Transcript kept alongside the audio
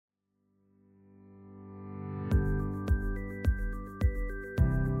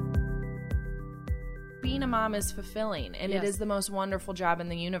being a mom is fulfilling, and it is the most wonderful job in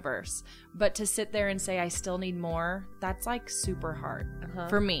the universe. But to sit there and say, I still need more, that's like super hard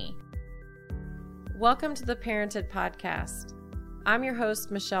for me. Welcome to the Parented Podcast. I'm your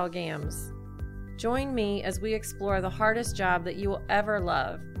host, Michelle Gams. Join me as we explore the hardest job that you will ever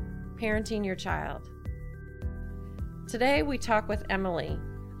love, parenting your child. Today we talk with Emily,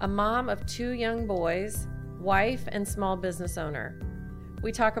 a mom of 2 young boys, wife, and small business owner.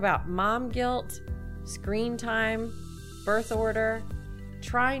 We talk about mom guilt, screen time, birth order,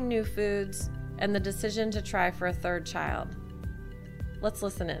 trying new foods, and the decision to try for a 3rd child. Let's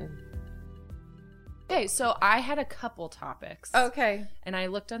listen in. Okay, so I had a couple topics. Okay. And I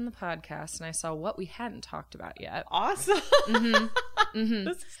looked on the podcast and I saw what we hadn't talked about yet. Awesome.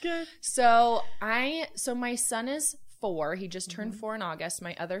 This is good. So my son is 4. He just turned 4 in August.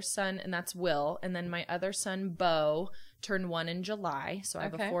 My other son, and that's Will, and then my other son, Bo, turned 1 in July. So I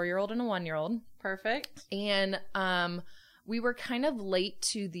have a 4-year-old and a 1-year-old. Perfect. And we were kind of late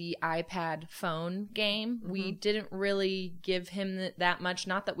to the iPad phone game. We didn't really give him that much.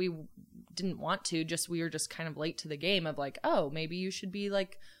 Not that we didn't want to, just we were just kind of late to the game of like, oh, maybe you should be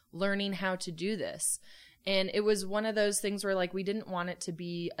like learning how to do this. And it was one of those things where like we didn't want it to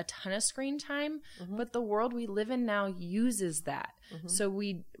be a ton of screen time, but the world we live in now uses that. So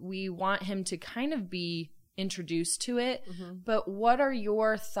we want him to kind of be introduced to it. But what are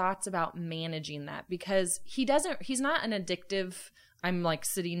your thoughts about managing that? Because he's not an addictive, I'm like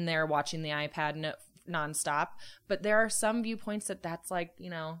sitting there watching the iPad nonstop, but there are some viewpoints that's like, you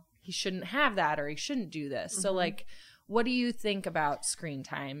know, he shouldn't have that or he shouldn't do this. So like, what do you think about screen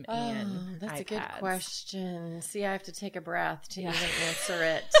time and that's iPads? a good question. See, I have to take a breath to even answer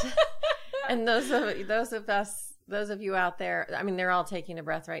it. And those of you out there, I mean, they're all taking a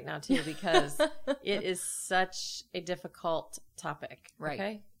breath right now too, because it is such a difficult topic. Right.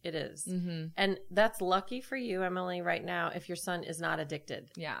 Okay? It is. And that's lucky for you, Emily, right now, if your son is not addicted.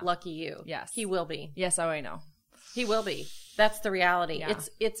 Yeah. Lucky you. Yes. He will be. Yes, I know. He will be. That's the reality. Yeah.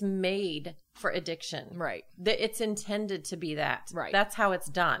 It's made for addiction. Right. It's intended to be that. Right. That's how it's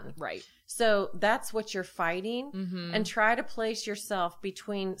done. Right. So that's what you're fighting, and try to place yourself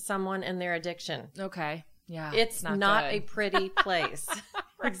between someone and their addiction. Okay. Yeah. It's not a pretty place.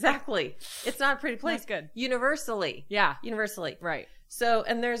 Exactly. It's not a pretty place. That's good. Universally. Yeah. Universally. Right. So,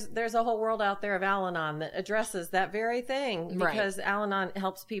 and there's a whole world out there of Al-Anon that addresses that very thing, because Al-Anon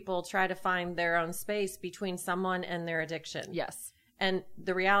helps people try to find their own space between someone and their addiction. Yes. And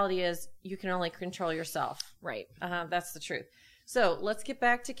the reality is you can only control yourself. Right. That's the truth. So let's get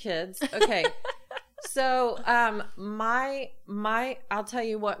back to kids. Okay. So, I'll tell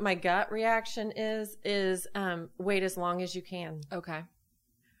you what my gut reaction is wait as long as you can. Okay.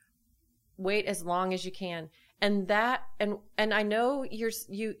 Wait as long as you can. And that, and I know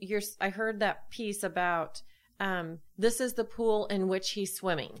I heard that piece about, this is the pool in which he's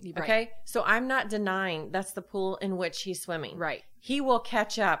swimming. Right. Okay. So I'm not denying that's the pool in which he's swimming. Right. He will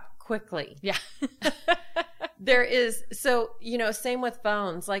catch up quickly. Yeah. There is, so, you know, same with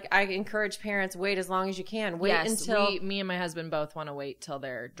phones. Like, I encourage parents, wait as long as you can. Wait until... me and my husband both want to wait till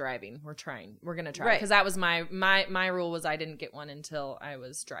they're driving. We're going to try. Because that was my rule was I didn't get one until I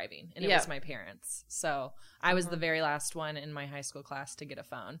was driving. And it was my parents. So I was the very last one in my high school class to get a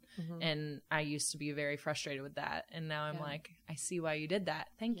phone. And I used to be very frustrated with that. And now I'm like, I see why you did that.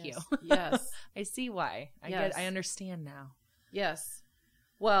 Thank you. Yes. I see why. I understand now. Yes.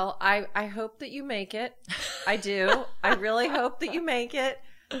 Well, I hope that you make it. I do. I really hope that you make it.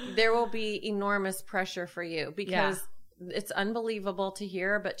 There will be enormous pressure for you because it's unbelievable to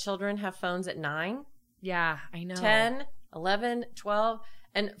hear, but children have phones at 9. Yeah, I know. 10, 11, 12.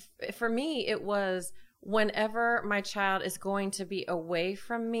 And for me, it was whenever my child is going to be away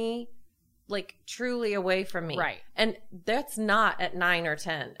from me, like truly away from me. Right. And that's not at 9 or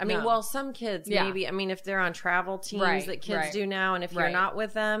 10. I mean, well, some kids maybe, I mean, if they're on travel teams that kids do now, and if you're not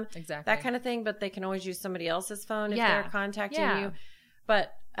with them, that kind of thing, but they can always use somebody else's phone if they're contacting you.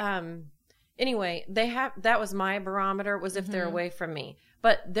 But anyway, that was my barometer, was if they're away from me.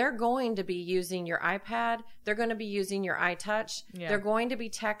 But they're going to be using your iPad. They're going to be using your iTouch. Yeah. They're going to be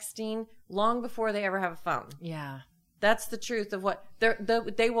texting long before they ever have a phone. Yeah. That's the truth of what they'll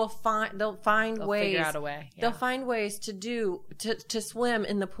find ways. Figure out a way. Yeah. They'll find ways to swim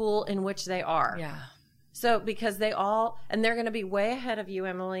in the pool in which they are. Yeah. So because they're going to be way ahead of you,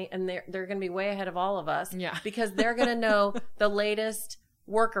 Emily, and they're going to be way ahead of all of us. Yeah. Because they're going to know the latest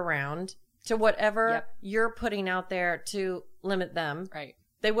workaround to whatever you're putting out there to limit them. Right.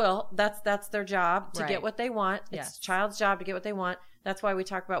 They will. That's their job to get what they want. It's a child's job to get what they want. That's why we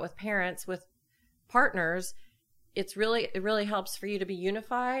talk about with parents, with partners. It really helps for you to be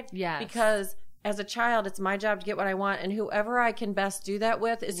unified. Yes. Because as a child, it's my job to get what I want, and whoever I can best do that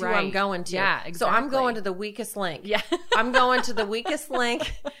with is who I'm going to. Yeah, exactly. So I'm going to the weakest link. Yeah. I'm going to the weakest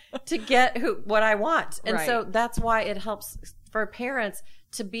link to get what I want. And Right. so that's why it helps for parents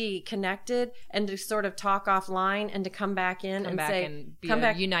to be connected and to sort of talk offline and to come back in and say, be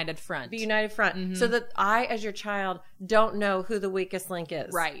a united front. Be united front. So that I, as your child, don't know who the weakest link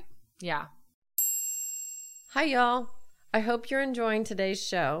is. Right. Yeah. Hi, y'all. I hope you're enjoying today's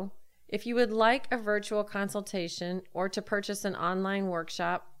show. If you would like a virtual consultation or to purchase an online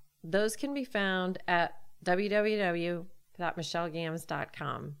workshop, those can be found at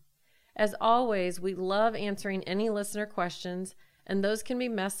www.michellegams.com. As always, we love answering any listener questions, and those can be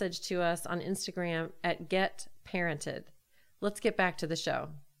messaged to us on Instagram at GetParented. Let's get back to the show.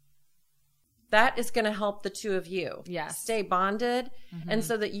 That is going to help the two of you stay bonded. And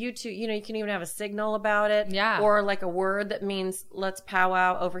so that you two, you know, you can even have a signal about it. Yeah. Or like a word that means let's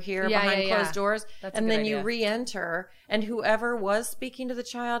powwow over here behind closed doors. That's and a good then idea. you re-enter, and whoever was speaking to the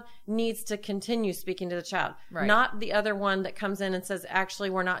child needs to continue speaking to the child. Right. Not the other one that comes in and says, actually,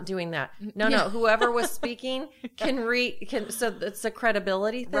 we're not doing that. No, whoever was speaking can so it's a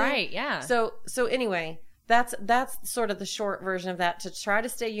credibility thing. Right. Yeah. So anyway, that's sort of the short version of that, to try to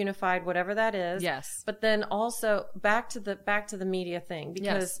stay unified, whatever that is. Yes. But then also back to the media thing,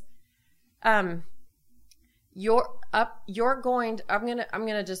 because I'm gonna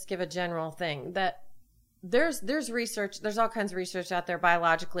just give a general thing that there's research, there's all kinds of research out there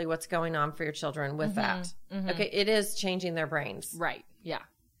biologically what's going on for your children with that. Okay, it is changing their brains. Right. Yeah.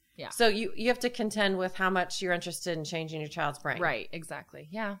 Yeah. So you have to contend with how much you're interested in changing your child's brain. Right. Exactly.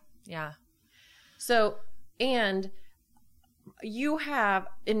 Yeah. Yeah. So, and you have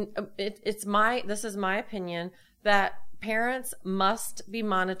this is my opinion, that parents must be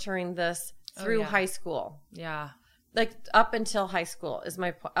monitoring this through high school. Yeah. Like up until high school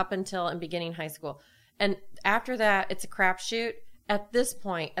up until and beginning high school. And after that, it's a crapshoot at this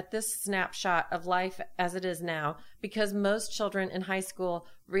point, at this snapshot of life as it is now, because most children in high school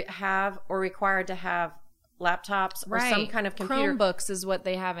have or required to have laptops or some kind of computer. Chromebooks is what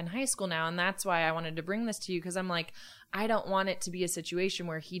they have in high school now, and that's why I wanted to bring this to you, because I'm like, I don't want it to be a situation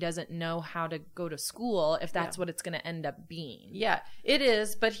where he doesn't know how to go to school if that's what it's going to end up being. Yeah, it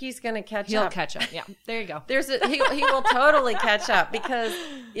is, but he's going to catch up. He'll catch up. Yeah, there you go. He will totally catch up, because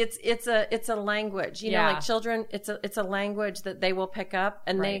it's a language. You know, like children, it's a language that they will pick up,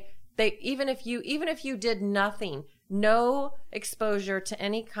 and they even if you did nothing, no exposure to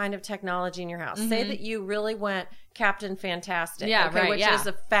any kind of technology in your house. Say that you really went Captain Fantastic, which is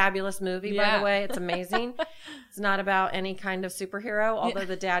a fabulous movie, by the way. It's amazing. It's not about any kind of superhero, although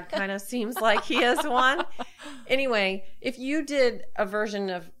the dad kind of seems like he is one. Anyway, if you did a version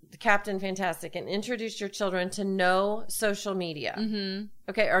of Captain Fantastic and introduced your children to no social media,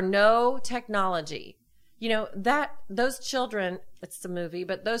 or no technology, you know, that those children, it's the movie,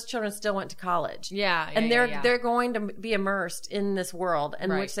 but those children still went to college. And they're going to be immersed in this world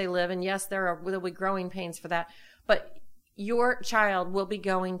in which they live. And yes, there'll be growing pains for that. But your child will be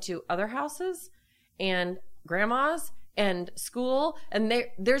going to other houses and grandma's and school, and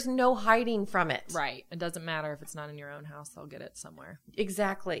there's no hiding from it. Right. It doesn't matter if it's not in your own house, they'll get it somewhere.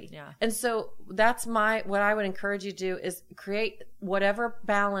 Exactly. Yeah. And so that's what I would encourage you to do, is create whatever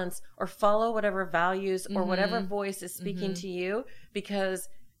balance or follow whatever values or whatever voice is speaking to you, because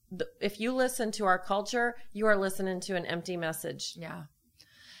if you listen to our culture, you are listening to an empty message. Yeah.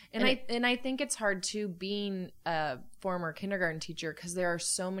 And I think it's hard too, being a former kindergarten teacher, because there are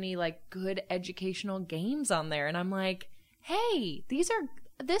so many like good educational games on there, and I'm like, hey,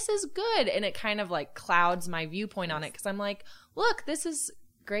 this is good, and it kind of like clouds my viewpoint on it, because I'm like, look, this is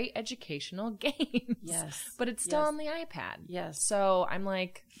great educational games. Yes. But it's still on the iPad. Yes. So I'm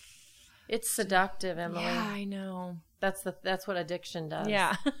like, it's seductive, Emily. Yeah, I know. That's what addiction does.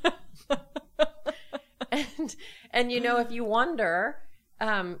 Yeah. and you know, if you wonder,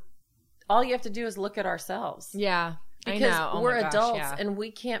 all you have to do is look at ourselves. Yeah. Because I know. Oh we're my gosh, adults yeah. and we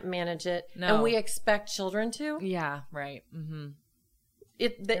can't manage it. No. And we expect children to. Yeah, right. Mm-hmm.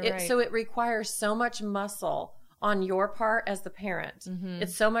 Right. So it requires so much muscle on your part as the parent. Mm-hmm.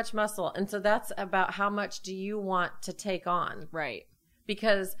 It's so much muscle. And so that's about how much do you want to take on. Right.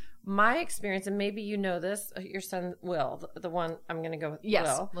 Because my experience, and maybe you know this, your son Will, the one I'm going to go with.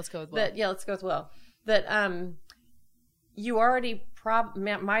 Yes, Will. let's go with Will. Let's go with Will. That you already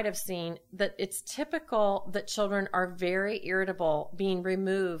might have seen that it's typical that children are very irritable being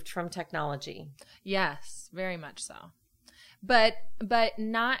removed from technology. Yes, very much so. But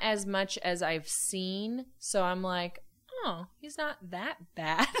not as much as I've seen. So I'm like, oh, he's not that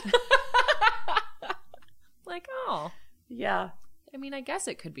bad. Like, oh. Yeah. mean, I guess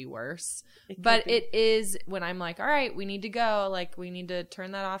it could be worse. It is when I'm like, all right, we need to go. Like, we need to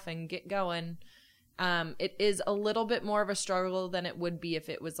turn that off and get going. It is a little bit more of a struggle than it would be if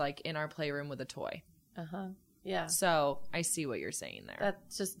it was like in our playroom with a toy. Yeah. So I see what you're saying there.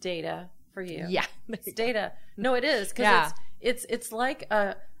 That's just data for you. Yeah. It's data. No, it is. Because it's like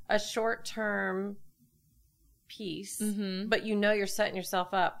a short-term piece, but you're setting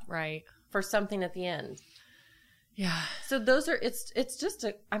yourself up for something at the end. Yeah. So those are, it's just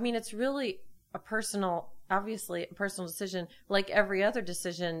it's really obviously a personal decision, like every other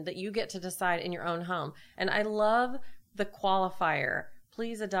decision that you get to decide in your own home. And I love the qualifier.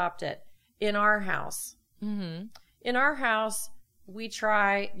 Please adopt it. In our house. In our house, we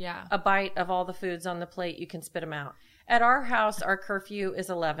try a bite of all the foods on the plate. You can spit them out. At our house, our curfew is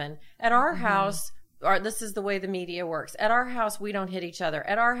 11. At our house, this is the way the media works. At our house, we don't hit each other.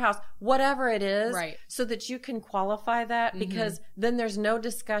 At our house, whatever it is, so that you can qualify that, because then there's no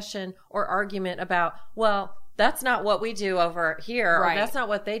discussion or argument about, well, that's not what we do over here, or that's not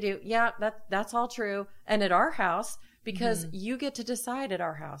what they do. Yeah, that's all true. And at our house, because you get to decide at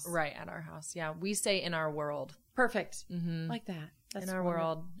our house. Right, at our house. Yeah, we say in our world. Perfect. Like that. That's in our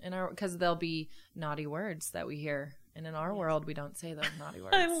world. Because there'll be naughty words that we hear. And in our world, we don't say those naughty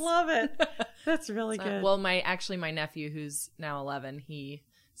words. I love it. That's really good. Well, my nephew, who's now 11, he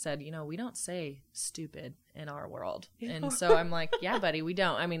said, we don't say stupid in our world. And so I'm like, yeah, buddy, we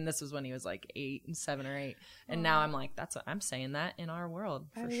don't. I mean, this was when he was like 7 or 8. And now I'm like, I'm saying that in our world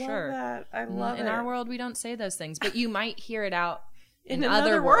for sure. I love it. In our world, we don't say those things. But you might hear it out in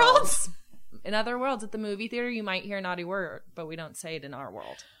other worlds. In other worlds, at the movie theater, you might hear a naughty word, but we don't say it in our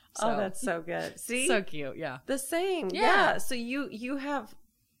world. So. Oh, that's so good. See? So cute, yeah. The same. Yeah. So you have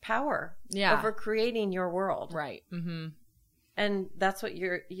power over creating your world. Right. And that's what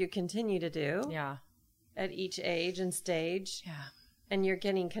you continue to do. Yeah. At each age and stage. Yeah. And you're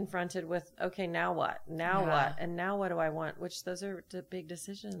getting confronted with, okay, now what? Now what? And now what do I want? Which those are big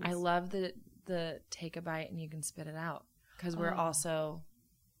decisions. I love the take a bite and you can spit it out. Because we're also...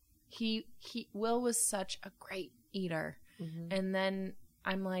 Will was such a great eater. And then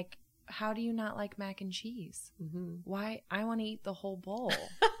I'm like, how do you not like mac and cheese? Why? I want to eat the whole bowl.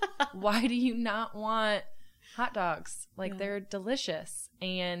 Why do you not want hot dogs? Like, they're delicious.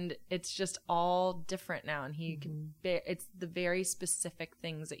 And it's just all different now. And he can it's the very specific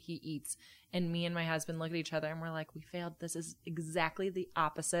things that he eats. And me and my husband look at each other and we're like, we failed. This is exactly the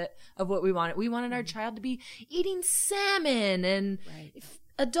opposite of what we wanted. We wanted our child to be eating salmon and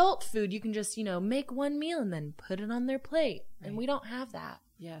adult food. You can just, make one meal and then put it on their plate. And we don't have that.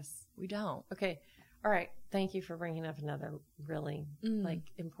 Yes. We don't. Okay. All right. Thank you for bringing up another really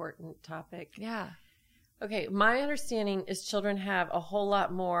important topic. Yeah. Okay. My understanding is children have a whole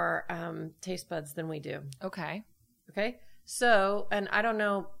lot more taste buds than we do. Okay. Okay. So, and I don't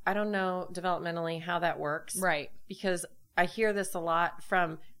know developmentally how that works. Right. Because I hear this a lot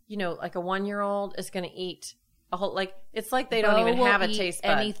from, like a 1-year-old is going to eat a whole, like, it's like they don't even have a taste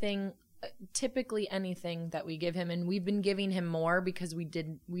bud. Typically anything that we give him, and we've been giving him more because we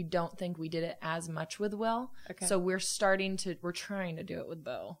don't think we did it as much with Will. Okay. So we're trying to do it with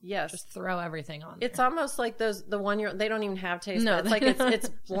Bo. Yes. Just throw everything on there. It's almost like the 1-year-old, they don't even have taste buds. It's like it's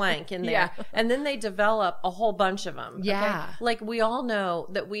blank in there. Yeah. And then they develop a whole bunch of them. Yeah. Okay? Like, we all know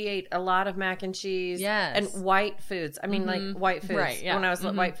that we ate a lot of mac and cheese. Yes. And white foods. I mean, like white foods. Right, yeah. When I was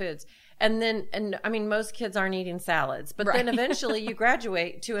white foods. And I mean, most kids aren't eating salads, but then eventually you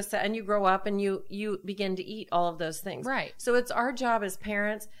graduate to and you grow up and you begin to eat all of those things. Right. So it's our job as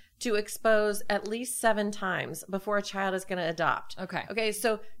parents to expose at least 7 times before a child is going to adopt. Okay. Okay.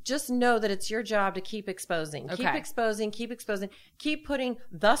 So just know that it's your job to keep exposing, keep exposing, keep putting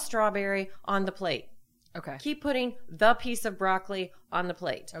the strawberry on the plate. Okay. Keep putting the piece of broccoli on the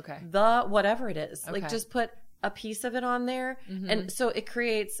plate. Okay. The whatever it is. Okay. Like, just put a piece of it on there, and so it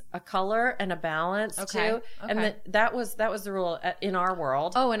creates a color and a balance too. And that was the rule in our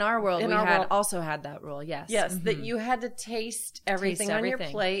world. Oh, in our world, we also had that rule. Yes, that you had to taste everything on your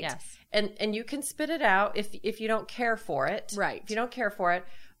plate. Yes, and you can spit it out if you don't care for it. Right. If you don't care for it,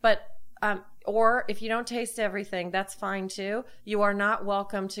 but or if you don't taste everything, that's fine too. You are not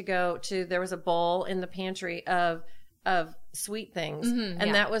welcome to go to. There was a bowl in the pantry of sweet things,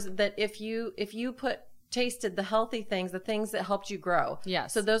 and that was that if you tasted the healthy things, the things that helped you grow.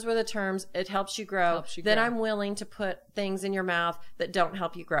 Yes. So those were the terms. It helps you grow. Then I'm willing to put things in your mouth that don't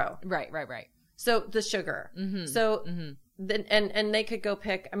help you grow. Right. So the sugar. So then, and they could go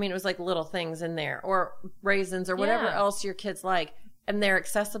pick, I mean, it was like little things in there or raisins or whatever else your kids like. And they're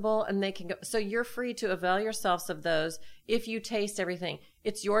accessible and they can go. So you're free to avail yourselves of those if you taste everything.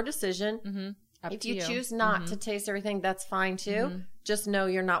 It's your decision. If you choose not to taste everything, that's fine too. Just know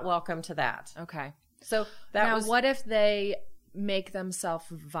you're not welcome to that. Okay. So what if they make themselves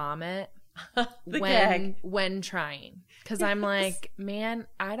vomit when trying? Because I'm like, man,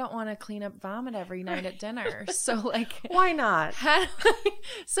 I don't want to clean up vomit every night at dinner. So like, why not?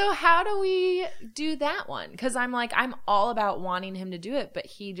 How do we do that one? Because I'm like, I'm all about wanting him to do it, but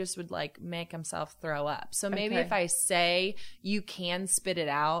he just would like make himself throw up. So maybe if I say you can spit it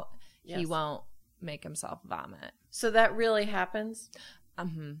out, he won't make himself vomit. So that really happens?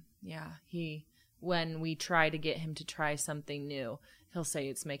 Yeah. When we try to get him to try something new, he'll say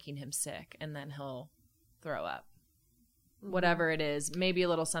it's making him sick, and then he'll throw up. Whatever it is, maybe a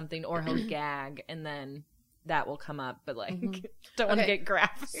little something, or he'll gag, and then that will come up. But like, don't want to get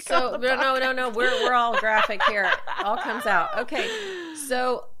graphic. So no, we're all graphic here. It all comes out. Okay.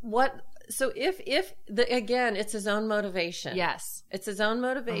 So what? So again, it's his own motivation. Yes, it's his own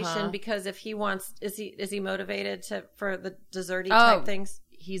motivation because if he wants, is he motivated for the desserty type things?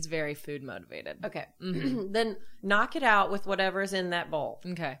 He's very food motivated. Okay. Then knock it out with whatever's in that bowl.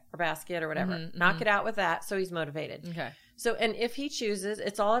 Okay. Or basket or whatever. Knock it out with that so he's motivated. Okay. So, and if he chooses,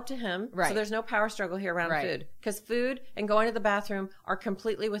 it's all up to him. Right. So there's no power struggle here around food. Because food and going to the bathroom are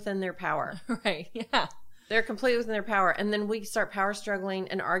completely within their power. Right. Yeah. They're completely within their power. And then we start power struggling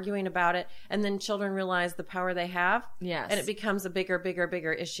and arguing about it. And then children realize the power they have. Yes. And it becomes a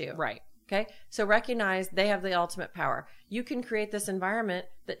bigger issue. Right. Okay. So recognize they have the ultimate power. You can create this environment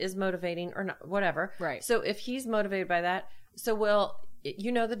that is motivating or not, whatever. Right. So if he's motivated by that,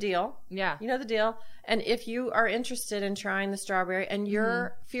 you know the deal. Yeah. You know the deal. And if you are interested in trying the strawberry and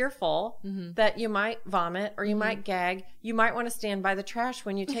you're fearful that you might vomit or you might gag, you might want to stand by the trash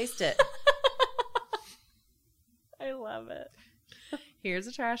when you taste it. I love it. Here's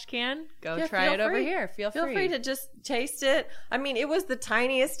a trash can. Go try it over here. Feel free to just taste it. I mean, it was the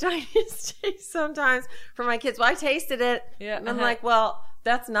tiniest taste sometimes for my kids. Well, I tasted it. Yeah. And I'm like, well,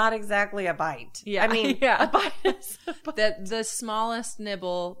 that's not exactly a bite. Yeah. I mean, a bite is a bite. The smallest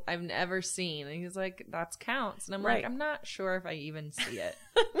nibble I've ever seen. And he's like, that counts. And I'm like, I'm not sure if I even see it.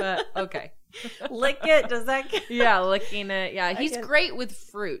 But okay. Lick it. Does that count? Yeah, licking it. Yeah, he's great with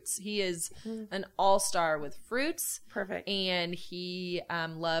fruits. He is an all-star with fruits. Perfect. And he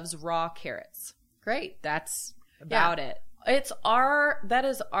loves raw carrots. Great. That's about it. That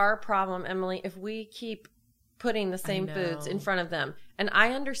is our problem, Emily, if we keep putting the same foods in front of them. And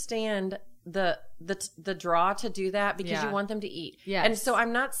I understand the draw to do that because you want them to eat. Yes. And so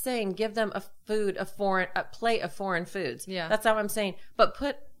I'm not saying give them a plate of foreign foods. Yeah. That's not what I'm saying. But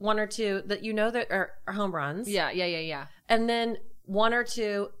put one or two that that are home runs. Yeah. And then one or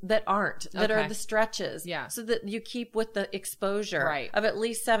two that aren't, that are the stretches. Yeah. So that you keep with the exposure of at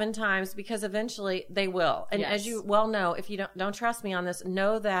least 7 times because eventually they will. And as you well know, if you don't trust me on this,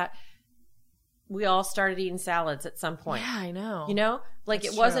 know that we all started eating salads at some point. Yeah, I know. You know? Like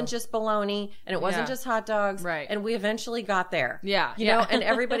it wasn't just bologna and it wasn't just hot dogs. Right. And we eventually got there. Yeah. You know, and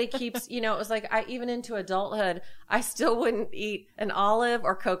everybody keeps, it was like even into adulthood, I still wouldn't eat an olive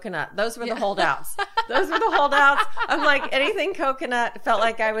or coconut. Those were the holdouts. Those were the holdouts. I'm like, anything coconut felt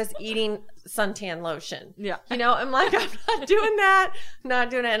like I was eating suntan lotion. Yeah. I'm like, I'm not doing that.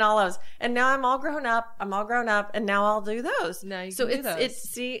 Not doing it in olives. And now I'm all grown up. And now I'll do those. Now you so can do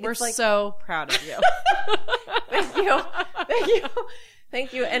those. We're like, so proud of you.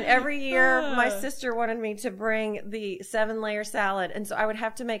 Thank you. And every year my sister wanted me to bring the 7-layer salad. And so I would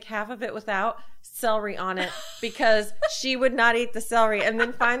have to make half of it without celery on it because she would not eat the celery. And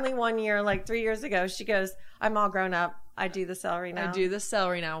then finally one year, like 3 years ago, she goes, I'm all grown up. I do the celery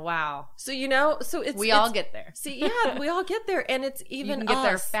now. Wow. So, we all get there. See, yeah, we all get there. And it's even you can get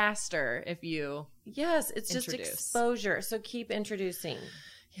there faster if you it's just exposure. So keep introducing.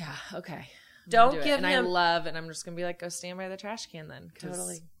 Yeah. Okay. Don't give him. And I'm just gonna be like, go stand by the trash can then.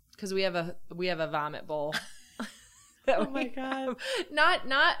 Totally. Because we have a vomit bowl. Oh my God.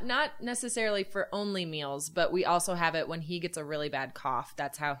 Not necessarily for only meals, but we also have it when he gets a really bad cough.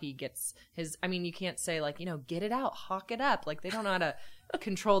 That's how he gets his. I mean, you can't say like, get it out, hawk it up. Like they don't know how to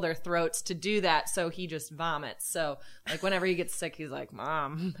control their throats to do that. So he just vomits. So like whenever he gets sick, he's like,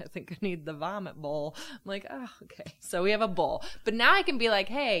 Mom, I think I need the vomit bowl. I'm like, oh, okay. So we have a bowl, but now I can be like,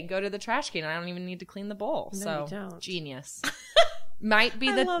 hey, go to the trash can. I don't even need to clean the bowl. No, so you don't. Genius. Might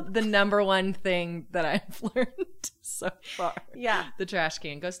be the number one thing that I've learned so far. Yeah. The trash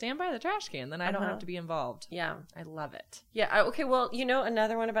can. Go stand by the trash can. Then I don't have to be involved. Yeah. I love it. Yeah. Okay. Well,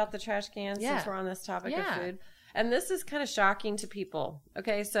 another one about the trash can since we're on this topic of food. And this is kind of shocking to people.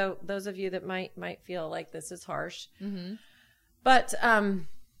 Okay. So those of you that might feel like this is harsh. Mm-hmm. But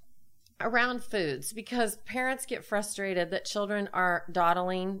around foods, because parents get frustrated that children are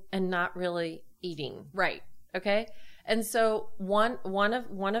dawdling and not really eating. Right. Okay. And so one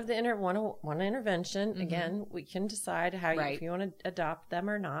intervention, again, we can decide how if you want to adopt them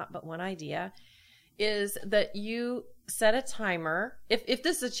or not, but one idea is that you set a timer. If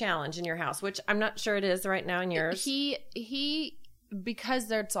this is a challenge in your house, which I'm not sure it is right now in yours. He because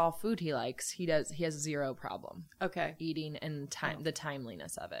that's all food he likes, he has zero problem. Okay. Eating and the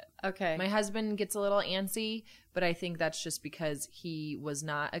timeliness of it. Okay. My husband gets a little antsy, but I think that's just because he was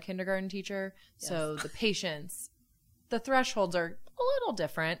not a kindergarten teacher. Yes. So the patience, the thresholds are a little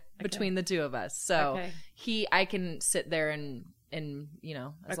different between the two of us. So I can sit there and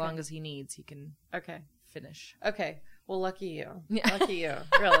as long as he needs, he can finish. Okay. Well, lucky you. Lucky you.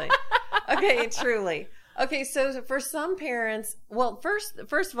 Really. Okay, truly. Okay, so for some parents, well,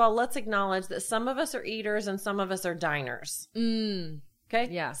 first of all, let's acknowledge that some of us are eaters and some of us are diners. Okay?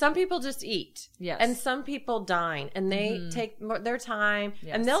 Yeah. Some people just eat. Yes. And some people dine, and they take their time,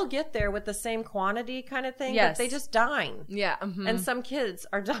 and they'll get there with the same quantity kind of thing, but they just dine. Yeah. And some kids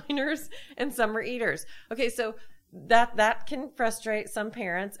are diners, and some are eaters. Okay, so that can frustrate some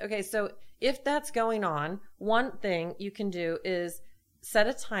parents. Okay, so if that's going on, one thing you can do is set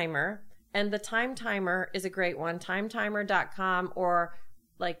a timer. And the time timer is a great one. Timetimer.com, or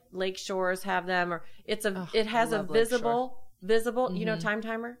like Lake Shores have them, or it has a visible, you know, time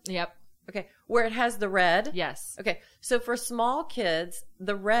timer? Yep. Okay. Where it has the red. Yes. Okay. So for small kids,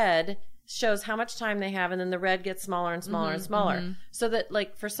 the red shows how much time they have, and then the red gets smaller and smaller and smaller. So that,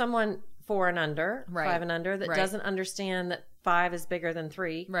 like, for someone 4 and under, 5 and under, that doesn't understand that 5 is bigger than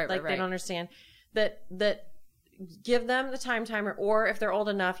 3. They don't understand that give them the time timer, or if they're old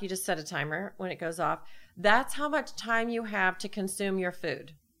enough, you just set a timer when it goes off. That's how much time you have to consume your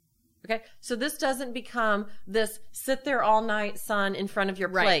food. Okay? So this doesn't become this sit there all night, son, in front of your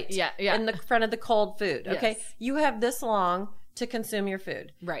plate. Yeah. In the front of the cold food. Okay? Yes. You have this long to consume your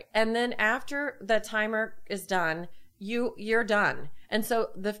food. Right. And then after the timer is done, you're done. And so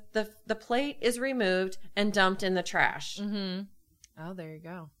the plate is removed and dumped in the trash. Oh, there you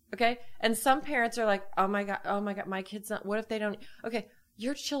go. Okay. And some parents are like, oh my God, my kid's not, what if they don't? Okay.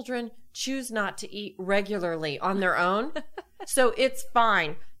 Your children choose not to eat regularly on their own. So it's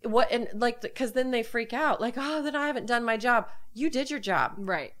fine. Cause then they freak out like, oh, then I haven't done my job. You did your job.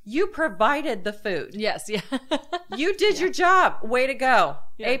 Right. You provided the food. Yes. Yeah. You did your job. Way to go.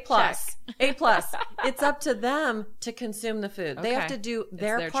 Yeah, A+. It's up to them to consume the food. They have to do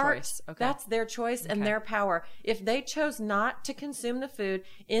their part. Choice. Okay. That's their choice and their power. If they chose not to consume the food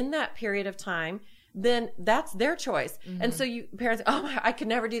in that period of time, then that's their choice. And so you parents, I could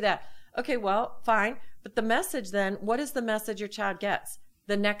never do that. Okay, well, fine. But the message then, what is the message your child gets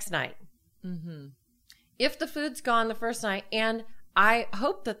the next night? If the food's gone the first night, and I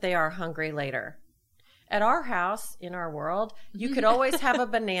hope that they are hungry later. At our house, in our world, you could always have a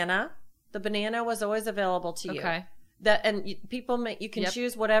banana. The banana was always available to you. Okay. You can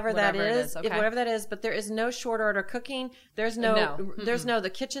choose whatever that is. Whatever that is, but there is no short order cooking. There's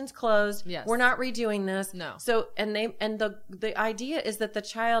the kitchen's closed. Yes. We're not redoing this. No. So, the idea is that the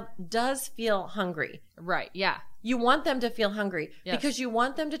child does feel hungry. Right. Yeah. You want them to feel hungry because you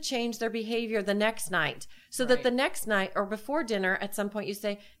want them to change their behavior the next night, so that the next night or before dinner at some point you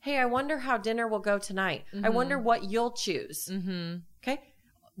say, hey, I wonder how dinner will go tonight. I wonder what you'll choose. Okay.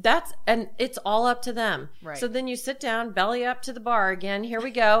 And it's all up to them. Right. So then you sit down, belly up to the bar again. Here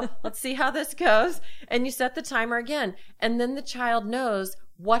we go. Let's see how this goes. And you set the timer again. And then the child knows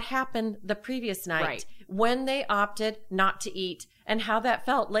what happened the previous night when they opted not to eat and how that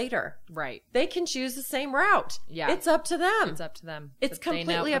felt later. Right. They can choose the same route. Yeah. It's up to them. It's up to them. It's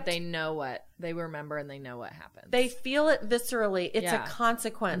completely up to them. They know what they remember, and they know what happens. They feel it viscerally. It's a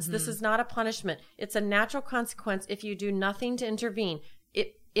consequence. This is not a punishment. It's a natural consequence if you do nothing to intervene.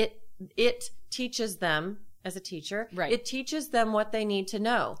 It teaches them, as a teacher, it teaches them what they need to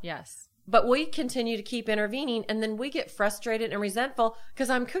know. Yes. But we continue to keep intervening, and then we get frustrated and resentful because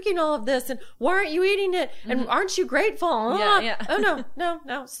I'm cooking all of this, and why aren't you eating it? And aren't you grateful? Yeah. Oh,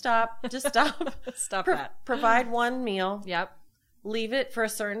 no, stop. Just stop. Stop that. Provide one meal. Yep. Leave it for a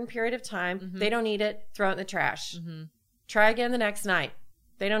certain period of time. They don't eat it, throw it in the trash. Try again the next night.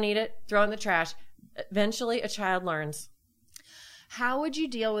 They don't eat it, throw it in the trash. Eventually, a child learns. How would you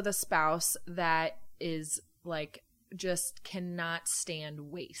deal with a spouse that is like just cannot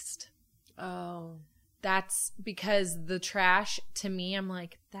stand waste? Oh, that's because the trash, to me, I'm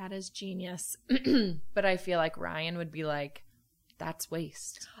like, that is genius. But I feel like Ryan would be like, that's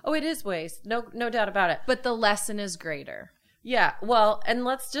waste. Oh, it is waste. No doubt about it. But the lesson is greater. Yeah. Well, and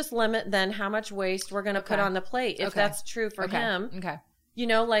let's just limit then how much waste we're going to put on the plate. If that's true for him. Okay. You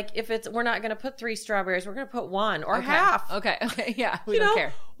know, like if we're not going to put 3 strawberries, we're going to put 1 or half. Okay. Yeah. We don't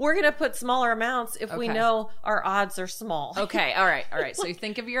care. We're going to put smaller amounts if we know our odds are small. Okay. All right. So you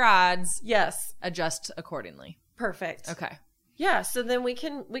think of your odds. Yes. Adjust accordingly. Perfect. Okay. Yeah. So then we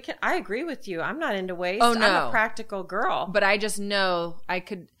can, I agree with you. I'm not into waste. Oh, no. I'm a practical girl. But I just know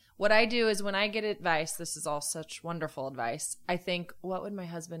what I do is when I get advice, this is all such wonderful advice. I think, what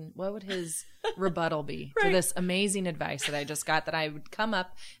would his rebuttal be to this amazing advice that I just got that I would come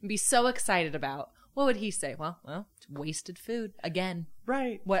up and be so excited about? What would he say? Well, it's wasted food again.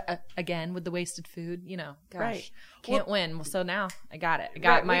 Right. What again with the wasted food? You know, gosh, right. Can't win. Well, so now I got it. I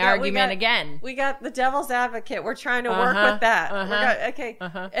got my argument again. We got the devil's advocate. We're trying to work with that. Okay.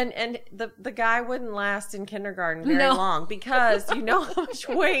 And the guy wouldn't last in kindergarten very long because you know how much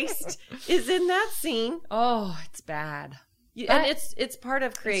waste is in that scene. Oh, it's bad. And it's part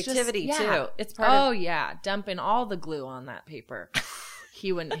of creativity too. It's part of dumping all the glue on that paper.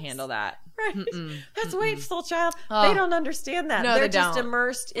 He wouldn't handle that. Right. That's wasteful, child. They don't understand that. No, They're they just don't.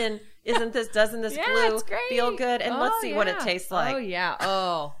 immersed in, doesn't this glue feel good? And let's see what it tastes like. Oh, yeah.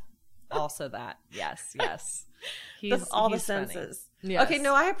 Oh, also that. Yes. He's the senses. Yes. Okay,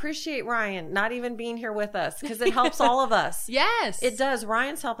 no, I appreciate Ryan not even being here with us because it helps all of us. Yes. It does.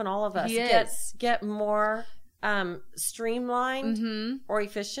 Ryan's helping all of us get more streamlined or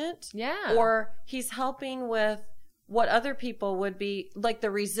efficient. Yeah. Or he's helping with what other people would be like the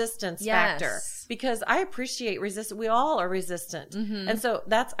resistance factor, because I appreciate resistance. We all are resistant. And so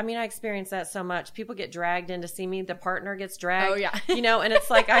I experience that so much. People get dragged in to see me. The partner gets dragged, and it's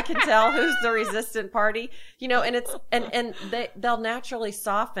like, I can tell who's the resistant party, and it's, and they'll naturally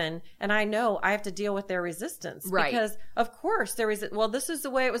soften. And I know I have to deal with their resistance because of course well, this is the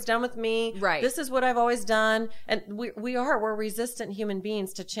way it was done with me. Right. This is what I've always done. And we're resistant human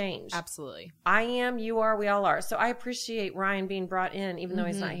beings to change. Absolutely. I am, you are, we all are. So I appreciate Ryan being brought in, even though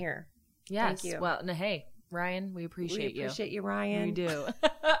he's not here. Yes. Thank you. Well, hey, Ryan, we appreciate you. We appreciate you, Ryan. We do.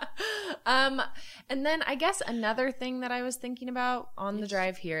 And then I guess another thing that I was thinking about on the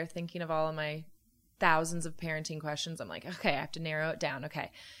drive here, thinking of all of my thousands of parenting questions, I'm like, okay, I have to narrow it down. Okay.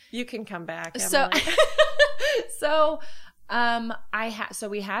 You can come back, Emily. So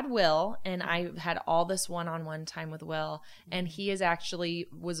we had Will, and I had all this one-on-one time with Will, and he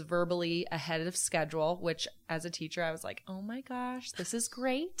was verbally ahead of schedule, which as a teacher, I was like, oh my gosh, this is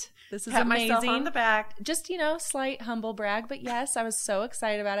great. This is amazing. Pat myself on the back. Just, slight humble brag, but yes, I was so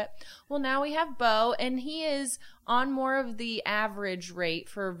excited about it. Well, now we have Bo, and he is on more of the average rate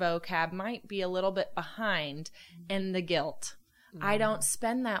for vocab, might be a little bit behind, and the guilt. I don't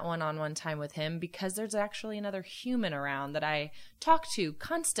spend that one-on-one time with him because there's actually another human around that I talk to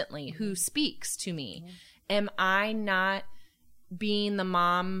constantly who speaks to me. Am I not being the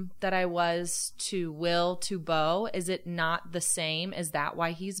mom that I was to Will, to Bo? Is it not the same? Is that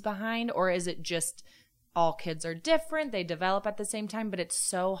why he's behind? Or is it just all kids are different? They develop at the same time, but it's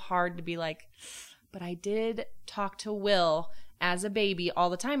so hard to be like, but I did talk to Will as a baby all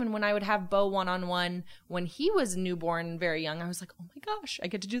the time. And when I would have Bo one-on-one when he was newborn and very young, I was like, oh my gosh, I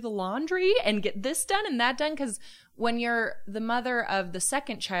get to do the laundry and get this done and that done. Because when you're the mother of the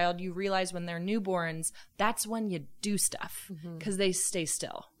second child, you realize when they're newborns, that's when you do stuff because they stay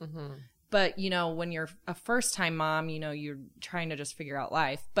still. But, when you're a first-time mom, you're trying to just figure out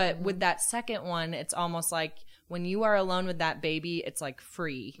life. But with that second one, it's almost like when you are alone with that baby, it's like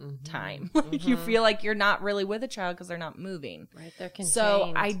free time. Like you feel like you're not really with a child because they're not moving. Right, they're contained.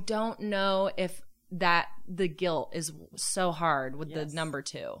 So I don't know if the guilt is so hard with the number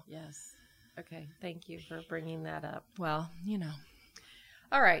 2. Yes. Okay, thank you for bringing that up. Well,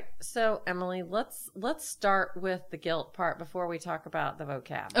 All right, so Emily, let's start with the guilt part before we talk about the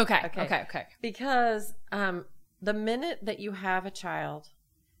vocab. Okay. Because the minute that you have a child,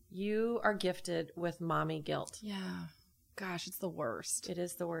 you are gifted with mommy guilt. Yeah. Gosh, it's the worst. It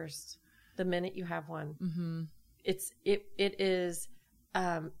is the worst. The minute you have one, it is.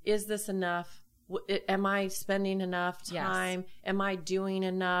 Is this enough? Am I spending enough time? Yes. Am I doing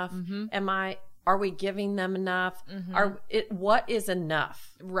enough? Are we giving them enough? What is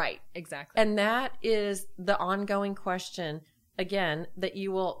enough? Right, exactly. And that is the ongoing question, again, that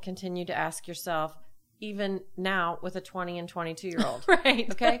you will continue to ask yourself, even now with a 20 and 22-year-old.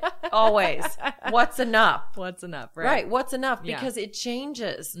 Right. Okay? Always. What's enough? What's enough, right? What's enough? Because it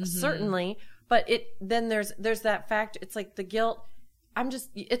changes, certainly. But then there's that fact. It's like the guilt.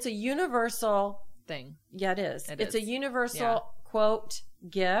 It's a universal thing. Yeah, it is. It's a universal quote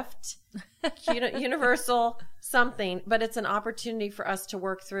gift, universal something, but it's an opportunity for us to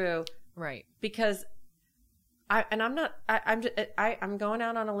work through. Right. Because I'm going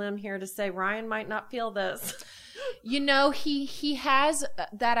out on a limb here to say Ryan might not feel this. He has,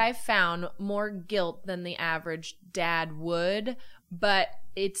 that I've found, more guilt than the average dad would, but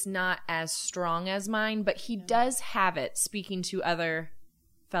it's not as strong as mine. But he does have it, speaking to other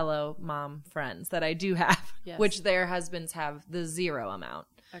fellow mom friends that I do have, which their husbands have the zero amount.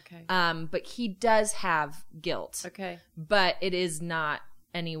 Okay. But he does have guilt. Okay. But it is not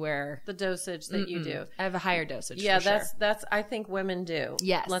anywhere the dosage that you do. I have a higher dosage. Yeah, for that's I think women do.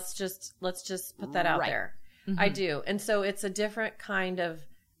 Yes. Let's just put that out there. I do. And so it's a different kind of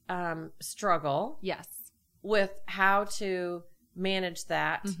struggle. Yes. With how to manage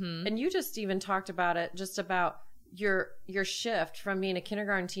that. And you just even talked about it, just about your shift from being a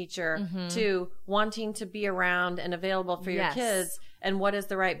kindergarten teacher to wanting to be around and available for your kids, and what is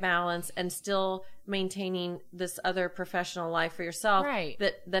the right balance, and still maintaining this other professional life for yourself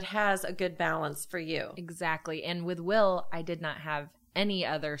that has a good balance for you. Exactly. And with Will, I did not have any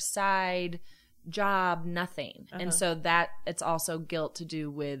other side job, nothing. And so that it's also guilt to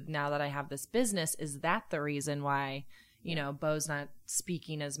do with, now that I have this business, is that the reason why Bo's not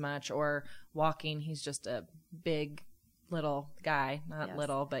speaking as much or walking? He's just a big little guy, not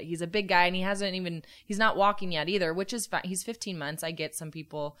little, but he's a big guy, and he's not walking yet either, which is fine. He's 15 months. I get some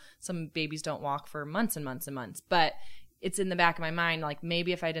babies don't walk for months and months and months, but it's in the back of my mind, like,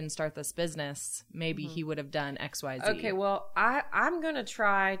 maybe if I didn't start this business, maybe he would have done X, Y, Z. Okay, well, I'm going to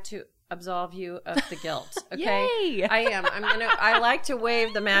try to absolve you of the guilt. Okay. Yay! I am. I like to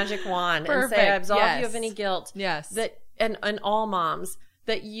wave the magic wand and say I absolve you of any guilt. Yes. That and all moms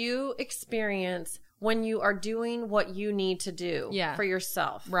that you experience when you are doing what you need to do for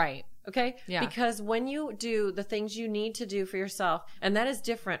yourself. Right. Okay? Yeah. Because when you do the things you need to do for yourself, and that is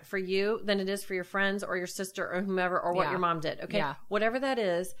different for you than it is for your friends or your sister or whomever, or what your mom did. Okay? Yeah. Whatever that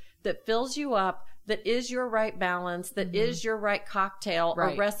is that fills you up, that is your right balance, that is your right cocktail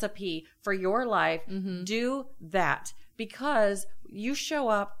or recipe for your life, do that. Because you show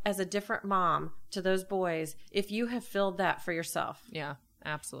up as a different mom to those boys if you have filled that for yourself. Yeah,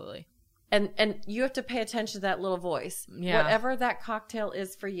 absolutely. And you have to pay attention to that little voice, whatever that cocktail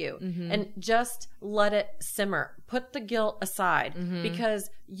is for you, and just let it simmer. Put the guilt aside, because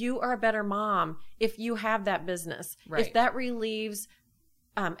you are a better mom if you have that business. Right. If that relieves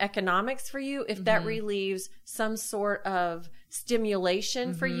economics for you, if that relieves some sort of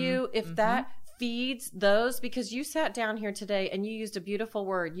stimulation for you, if that feeds those, because you sat down here today and you used a beautiful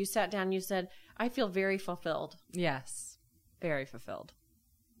word. You sat down and you said, I feel very fulfilled. Yes. Very fulfilled.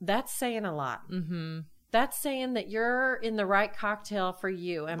 That's saying a lot. That's saying that you're in the right cocktail for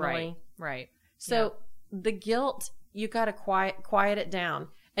you, Emily. Right. So the guilt, you got to quiet it down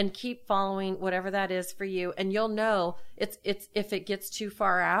and keep following whatever that is for you. And you'll know it's if it gets too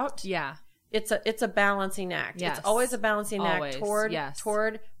far out. Yeah. It's a balancing act. Yes. It's always a balancing act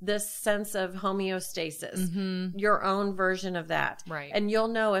toward this sense of homeostasis, your own version of that. Right. And you'll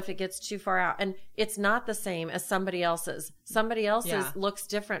know if it gets too far out. And it's not the same as somebody else's. Somebody else's looks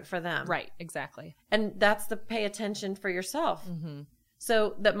different for them. Right, exactly. And that's the pay attention for yourself.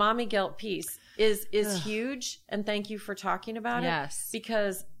 So that mommy guilt piece is huge. And thank you for talking about it.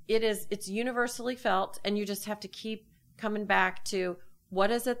 Because it's universally felt, and you just have to keep coming back to, what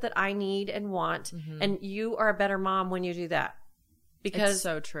is it that I need and want? And you are a better mom when you do that. Because it's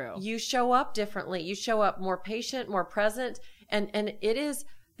so true. You show up differently. You show up more patient, more present. And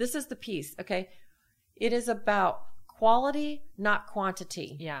this is the piece, okay? It is about quality, not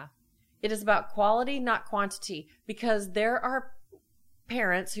quantity. Yeah. It is about quality, not quantity. Because there are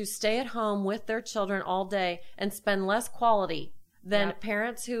parents who stay at home with their children all day and spend less quality than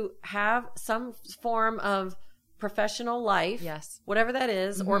parents who have some form of professional life, whatever that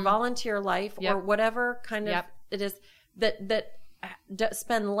is, or volunteer life, or whatever kind of it is, that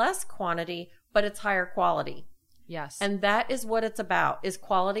spend less quantity, but it's higher quality. Yes. And that is what it's about, is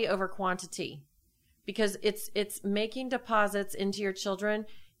quality over quantity. Because it's making deposits into your children.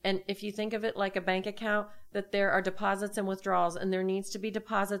 And if you think of it like a bank account, that there are deposits and withdrawals, and there needs to be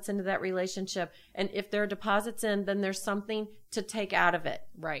deposits into that relationship. And if there are deposits in, then there's something to take out of it.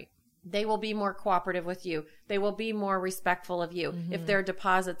 Right. They will be more cooperative with you. They will be more respectful of you if there are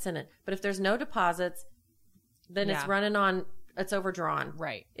deposits in it. But if there's no deposits, then it's overdrawn.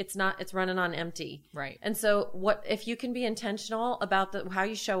 Right. It's running on empty. Right. And so if you can be intentional about how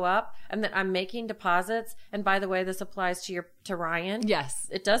you show up, and that I'm making deposits, and by the way, this applies to Ryan. Yes.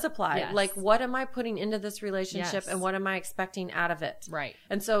 It does apply. Yes. Like, what am I putting into this relationship, and what am I expecting out of it? Right.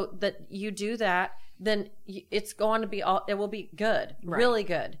 And so that you do that, then it's going to be it will be good. Right. Really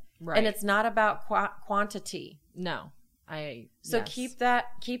good. Right. And it's not about quantity. No. Keep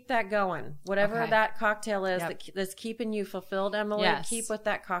that going. Whatever that cocktail is that's keeping you fulfilled, Emily, keep with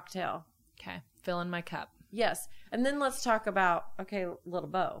that cocktail. Okay. Fill in my cup. Yes. And then let's talk about, little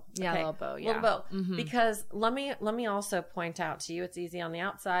Bo. Yeah, okay? little Bo, yeah. Little Bo. Mm-hmm. Because let me also point out to you, it's easy on the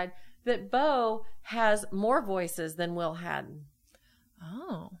outside, that Bo has more voices than Will had.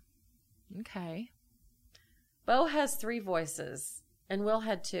 Oh, okay. Bo has 3 voices, and Will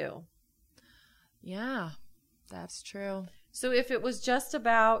had 2. Yeah, that's true. So if it was just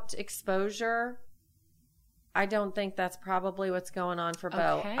about exposure, I don't think that's probably what's going on for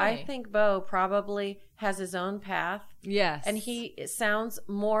Bo. Okay. I think Bo probably has his own path. Yes. And he sounds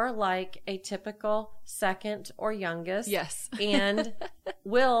more like a typical second or youngest. Yes. And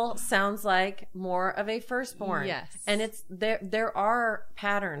Will sounds like more of a firstborn. Yes. And it's there are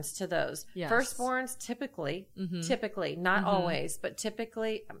patterns to those. Yes. Firstborns typically, not always, but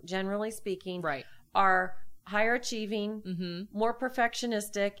typically, generally speaking, right, are higher achieving, more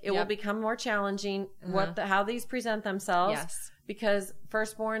perfectionistic. It will become more challenging how these present themselves. Yes. Because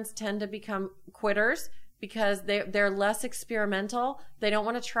firstborns tend to become quitters because they're less experimental. They don't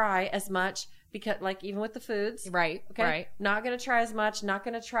want to try as much because, like, even with the foods. Right. Okay. Right. Not going to try as much, not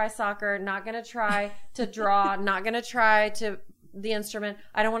going to try soccer, not going to try to draw, not going to try to the instrument.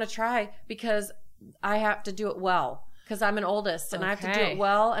 I don't want to try because I have to do it well. Because I'm an oldest and I have to do it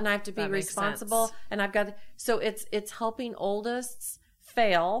well and I have to be responsible and I've got so it's helping oldists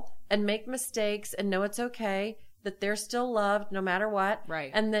fail and make mistakes and know it's okay, that they're still loved no matter what,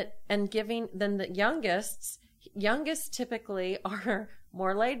 right? And giving then the youngest typically are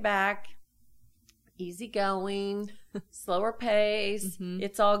more laid back, easygoing, slower pace.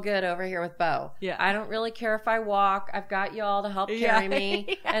 It's all good over here with Bo. Yeah. I don't really care if I walk. I've got y'all to help carry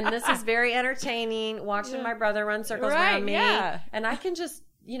me. And this is very entertaining, watching my brother run circles around me. Yeah. And I can just,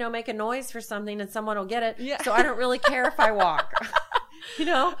 make a noise for something and someone will get it. Yeah. So I don't really care if I walk.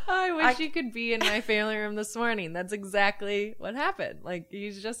 I wish you could be in my family room this morning. That's exactly what happened. Like,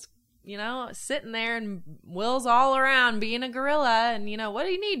 he's just sitting there and Will's all around being a gorilla and, what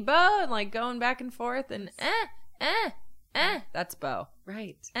do you need, Bo? And like going back and forth and that's Bo.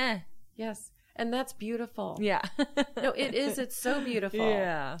 Right. Yes. And that's beautiful. Yeah. No, it is. It's so beautiful.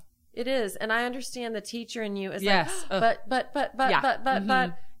 Yeah. It is. And I understand the teacher in you is yes. like, but,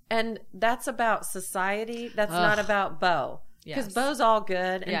 and that's about society. That's not about Bo. Because Bo's all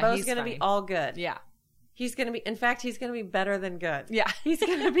good and Bo's going to be all good. Yeah. He's going to be, in fact, he's going to be better than good. Yeah. He's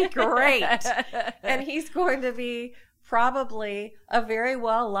going to be great. And he's going to be probably a very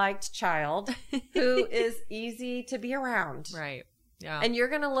well-liked child who is easy to be around. Right. Yeah. And you're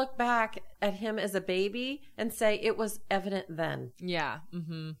going to look back at him as a baby and say, it was evident then. Yeah.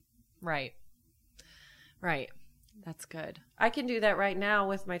 Mm-hmm. Right. Right. That's good. I can do that right now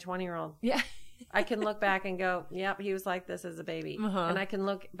with my 20-year-old. Yeah. I can look back and go, yep, he was like this as a baby. And I can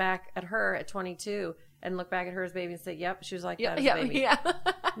look back at her at 22 and look back at her as a baby and say, yep, she was like that as a baby. Yeah.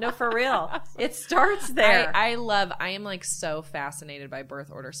 No, for real. It starts there. I am like so fascinated by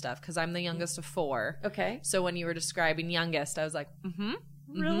birth order stuff because I'm the youngest of 4. Okay. So when you were describing youngest, I was like,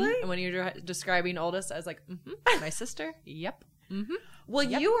 Really? And when you were describing oldest, I was like, my sister? Yep. Well,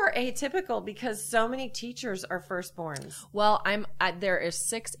 you are atypical because so many teachers are firstborns. Well, there is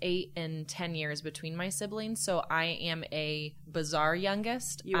 6, 8, and 10 years between my siblings, so I am a bizarre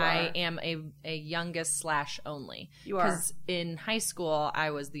youngest. I am a youngest / only. You are. Because in high school,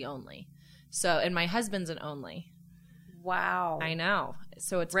 I was the only. So, and my husband's an only. Wow. I know.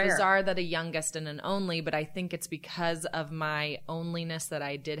 So it's rare. Bizarre that a youngest and an only, but I think it's because of my onlyness that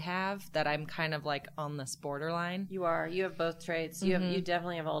I did have that I'm kind of like on this borderline. You are. You have both traits. You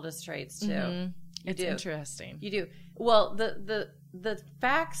definitely have oldest traits too. It's interesting. You do. Well, the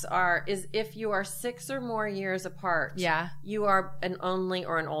facts is if you are 6 or more years apart, you are an only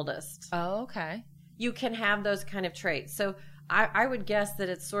or an oldest. Oh, okay. You can have those kind of traits. So I would guess that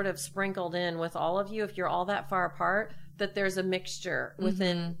it's sort of sprinkled in with all of you if you're all that far apart, that there's a mixture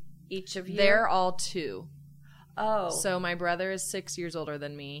within each of you. They're all 2. Oh. So my brother is 6 years older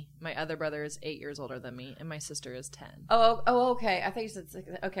than me. My other brother is 8 years older than me. And my sister is 10. Oh, okay. I thought you said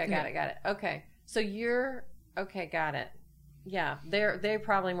 6. Okay, got it. Okay. So you're, okay, got it. Yeah, they're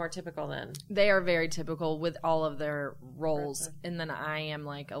probably more typical then. They are very typical with all of their roles. And then I am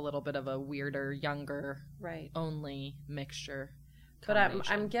like a little bit of a weirder, younger, only mixture. But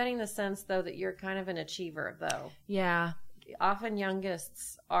I'm getting the sense, though, that you're kind of an achiever, though. Yeah. Often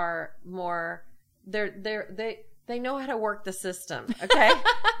youngest are more, they know how to work the system, okay?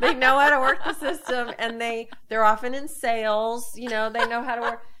 They know how to work the system, and they're often in sales, they know how to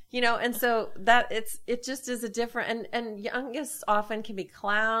work. And so that it just is a different, and youngest often can be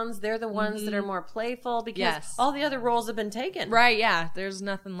clowns. They're the ones that are more playful because all the other roles have been taken. Right. Yeah. There's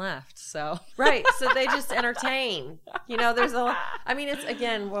nothing left. So. Right. So they just entertain, there's it's,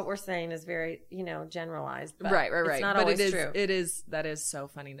 again, what we're saying is very, generalized. But right. It's not always true. That is so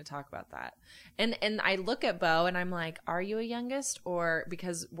funny to talk about that. And I look at Bo and I'm like, are you a youngest? Or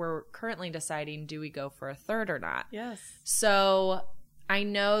because we're currently deciding, do we go for a third or not? Yes. So I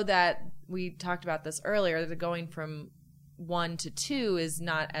know that we talked about this earlier, that going from 1 to 2 is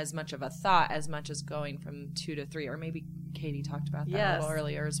not as much of a thought as much as going from 2 to 3, or maybe Katie talked about that a little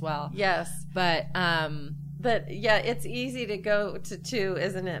earlier as well. Yes. But it's easy to go to 2,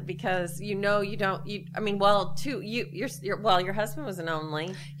 isn't it? Because your husband was an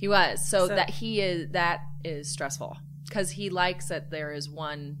only. He was. So that is stressful because he likes that there is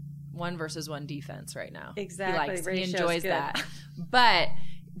one versus one defense right now. Exactly. He enjoys that. But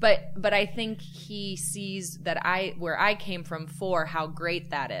I think he sees that where I came from 4, how great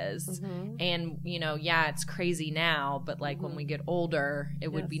that is. Mm-hmm. And, it's crazy now, but when we get older, it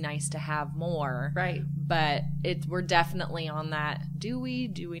would be nice to have more. Right. But we're definitely on that. Do we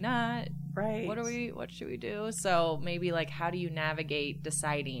not? Right. What should we do? So maybe how do you navigate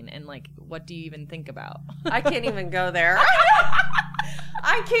deciding, and what do you even think about? I can't even go there.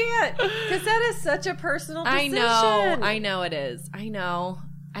 I can't, because that is such a personal decision. I know it is. I know.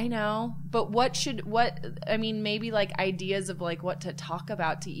 But maybe ideas of what to talk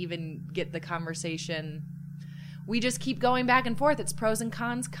about to even get the conversation. We just keep going back and forth. It's pros and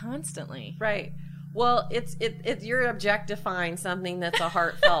cons constantly. Right. Well, you're objectifying something that's a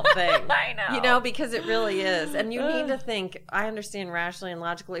heartfelt thing. I know. Because it really is. And you need to think, I understand rationally and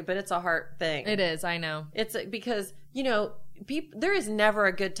logically, but it's a heart thing. It is, I know. It's because, there is never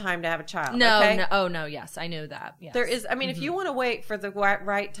a good time to have a child. No, okay? no. Oh, no, yes. I knew that. Yes. There is, if you want to wait for the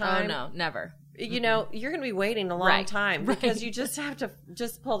right time. Oh, no, never. You're going to be waiting a long time because you just have to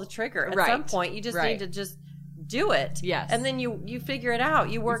just pull the trigger. At some point, you just need to just do it. Yes. And then you figure it out.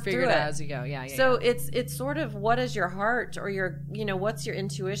 You work through it as you go. Yeah. So it's sort of, what is your heart, or your, what's your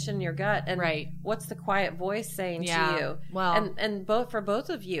intuition, your gut, and what's the quiet voice saying to you? Well, and for both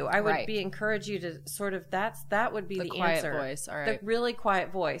of you, I would encourage you to sort of, that would be the quiet answer. Voice. All right. The really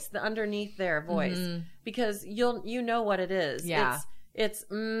quiet voice, the underneath there voice, because you know what it is. Yeah. It's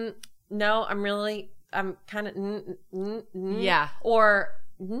no, I'm kind of yeah, or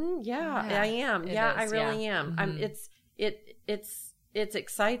I am. I really am. Mm-hmm. It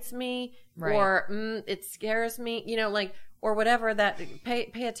excites me, right. or it scares me, or whatever that.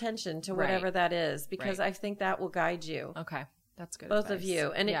 Pay attention to whatever that is, because I think that will guide you. Okay, that's good. Both advice. of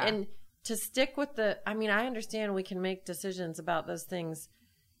you, and to stick with I understand we can make decisions about those things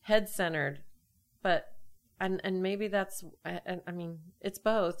head centered, but. And maybe that's, it's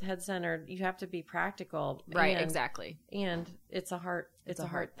both head centered. You have to be practical. Right. Exactly. And it's a heart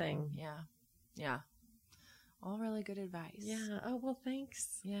thing. Yeah. Yeah. All really good advice. Yeah. Oh, well,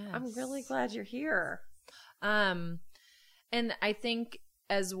 thanks. Yeah. I'm really glad you're here. And I think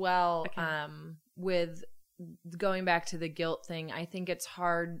as well, with going back to the guilt thing, I think it's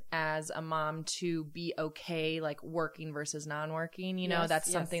hard as a mom to be okay, working versus non-working,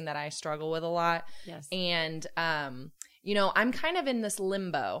 that's something that I struggle with a lot. Yes. And, I'm kind of in this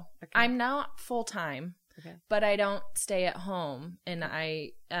limbo. Okay. I'm not full-time, but I don't stay at home, and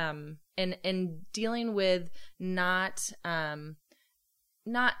I, and dealing with not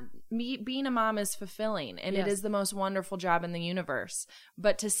me being a mom is fulfilling, and it is the most wonderful job in the universe.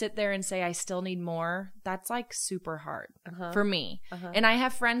 But to sit there and say I still need more, that's super hard for me. And I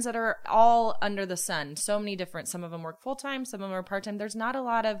have friends that are all under the sun, so many different. Some of them work full time, some of them are part time. There's not a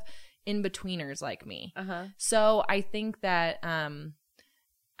lot of in betweeners like me. So I think that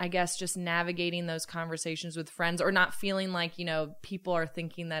I guess just navigating those conversations with friends, or not feeling like people are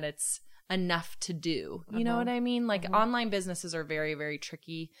thinking that it's enough to do. You know what I mean? Online businesses are very, very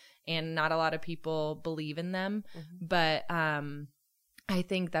tricky, and not a lot of people believe in them. But I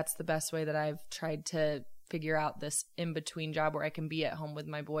think that's the best way that I've tried to figure out this in-between job where I can be at home with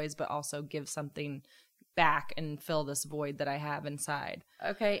my boys, but also give something back and fill this void that I have inside.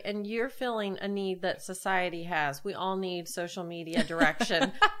 Okay. And you're filling a need that society has. We all need social media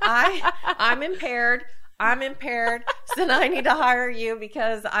direction. I'm impaired. So I need to hire you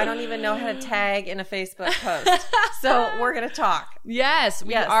because I don't even know how to tag in a Facebook post. So we're going to talk. Yes,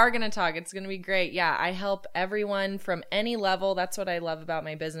 we are going to talk. It's going to be great. Yeah, I help everyone from any level. That's what I love about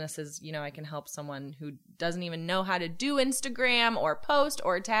my business is, I can help someone who doesn't even know how to do Instagram or post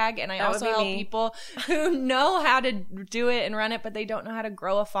or tag. And I also help people who know how to do it and run it, but they don't know how to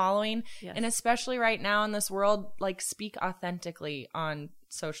grow a following. Yes. And especially right now in this world, speak authentically on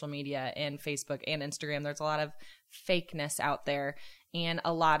social media and Facebook and Instagram. There's a lot of fakeness out there and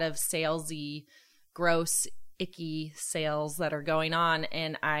a lot of salesy, gross, icky sales that are going on.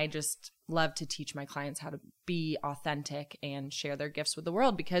 And I just love to teach my clients how to be authentic and share their gifts with the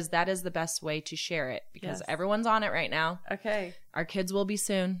world, because that is the best way to share it, because everyone's on it right now. Okay. Our kids will be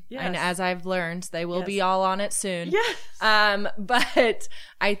soon. Yes. And as I've learned, they will be all on it soon. Yes. But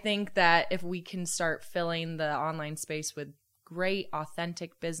I think that if we can start filling the online space with great,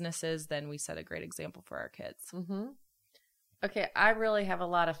 authentic businesses, then we set a great example for our kids. Mm-hmm. Okay, I really have a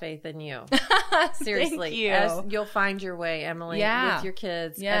lot of faith in you. Seriously. Thank you. As you'll find your way, Emily, with your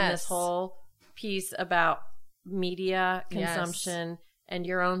kids and this whole piece about media consumption and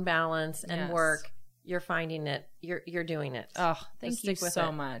your own balance and work. You're finding it. You're doing it. Oh, thank you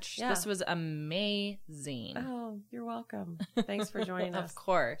so much. Yeah. This was amazing. Oh, you're welcome. Thanks for joining us. Of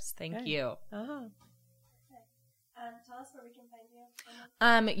course. Thank you. Uh-huh. Tell us where we can find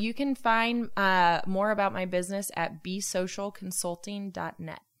you. You can find more about my business at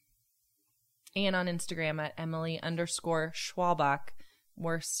besocialconsulting.net and on Instagram at Emily_Schwalbach.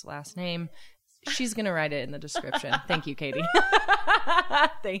 Worst last name. She's going to write it in the description. Thank you, Katie.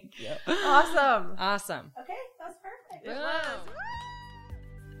 Thank you. Awesome. Okay, that's perfect. It was.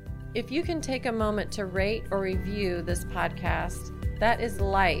 If you can take a moment to rate or review this podcast, that is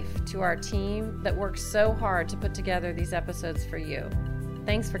life to our team that works so hard to put together these episodes for you.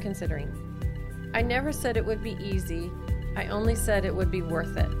 Thanks for considering. I never said it would be easy. I only said it would be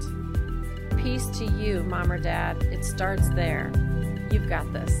worth it. Peace to you, Mom or Dad. It starts there. You've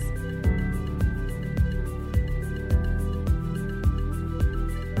got this.